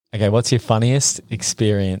Okay, what's your funniest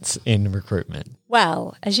experience in recruitment?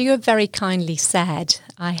 Well, as you have very kindly said,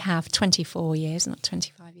 I have 24 years, not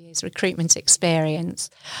 25 years, recruitment experience.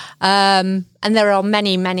 And there are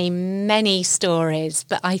many, many, many stories,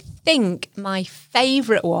 but I think my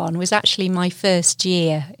favourite one was actually my first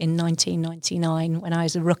year in 1999 when I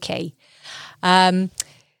was a rookie.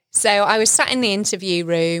 So I was sat in the interview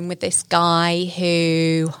room with this guy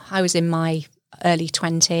who I was in my early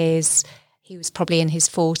 20s. He was probably in his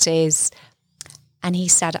 40s. And he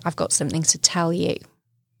said, I've got something to tell you.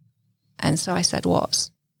 And so I said, what?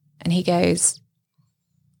 And he goes,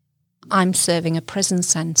 I'm serving a prison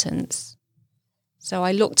sentence. So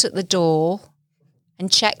I looked at the door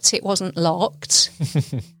and checked it wasn't locked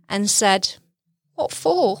and said, what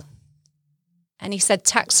for? And he said,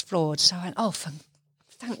 tax fraud. So I went, oh,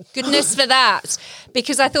 thank goodness for that.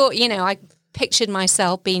 Because I thought, I pictured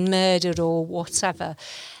myself being murdered or whatever.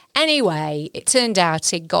 Anyway, it turned out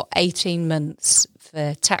he'd got 18 months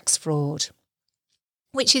for tax fraud,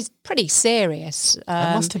 which is pretty serious.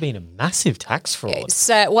 That must have been a massive tax fraud.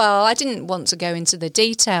 Well, I didn't want to go into the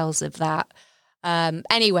details of that.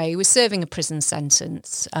 Anyway, he was serving a prison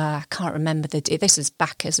sentence. I can't remember this was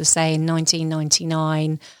back, as I say, in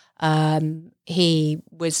 1999. He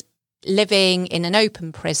was living in an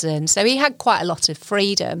open prison, so he had quite a lot of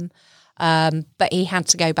freedom, but he had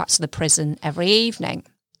to go back to the prison every evening.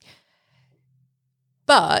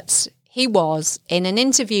 But he was in an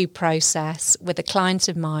interview process with a client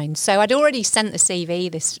of mine. So I'd already sent the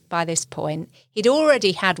CV by this point. He'd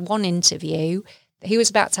already had one interview. He was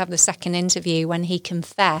about to have the second interview when he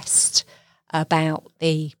confessed about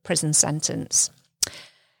the prison sentence.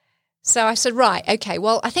 So I said, right, okay,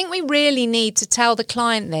 well, I think we really need to tell the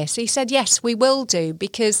client this. He said, yes, we will do,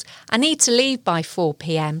 because I need to leave by 4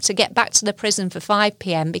 p.m. to get back to the prison for 5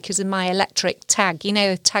 p.m. because of my electric tag,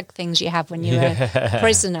 the tag things you have when you're a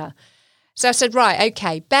prisoner. So I said, right,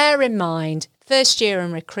 okay, bear in mind, first year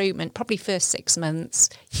in recruitment, probably first 6 months,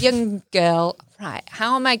 young girl, right,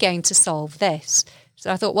 how am I going to solve this?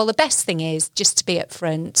 So I thought, well, the best thing is just to be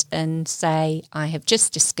upfront and say, I have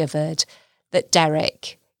just discovered that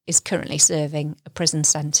Derek is currently serving a prison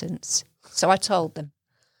sentence. So I told them.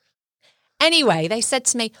 Anyway, they said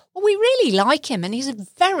to me, well, we really like him and he's a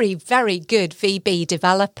very, very good VB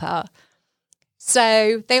developer.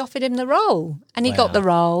 So they offered him the role and he got the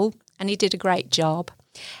role and he did a great job.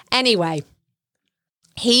 Anyway,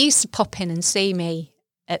 he used to pop in and see me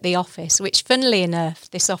at the office, which funnily enough,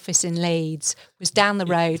 this office in Leeds was down the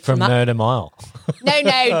road from Murder Mile. No,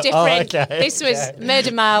 different. Oh, okay. This was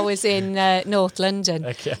Murder Mile was in North London.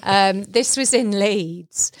 Okay. This was in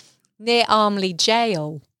Leeds, near Armley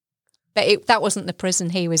Jail, but that wasn't the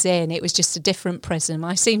prison he was in. It was just a different prison.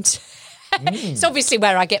 I seem to. It's obviously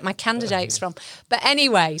where I get my candidates from. But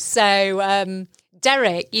anyway, so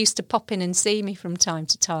Derek used to pop in and see me from time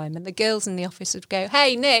to time, and the girls in the office would go,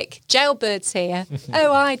 "Hey, Nick, Jailbird's here."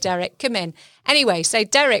 "Oh, hi, Derek, come in." Anyway, so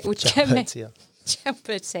Derek would come in.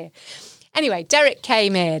 Jailbird's here. Anyway, Derek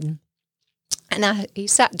came in, and he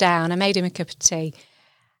sat down. I made him a cup of tea,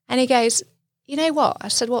 and he goes, "You know what?" I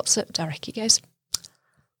said, "What's up, Derek?" He goes,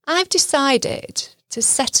 "I've decided to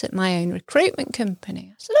set up my own recruitment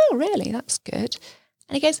company." I said, "Oh, really? That's good."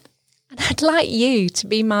 And he goes, "And I'd like you to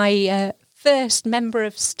be my first member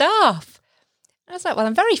of staff." I was like, "Well,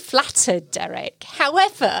 I'm very flattered, Derek.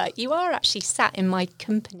 However, you are actually sat in my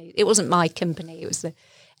company." It wasn't my company. It was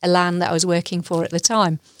a land that I was working for at the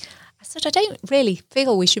time. I said, "I don't really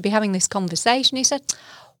feel we should be having this conversation." He said,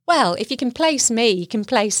 "Well, if you can place me, you can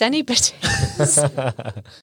place anybody."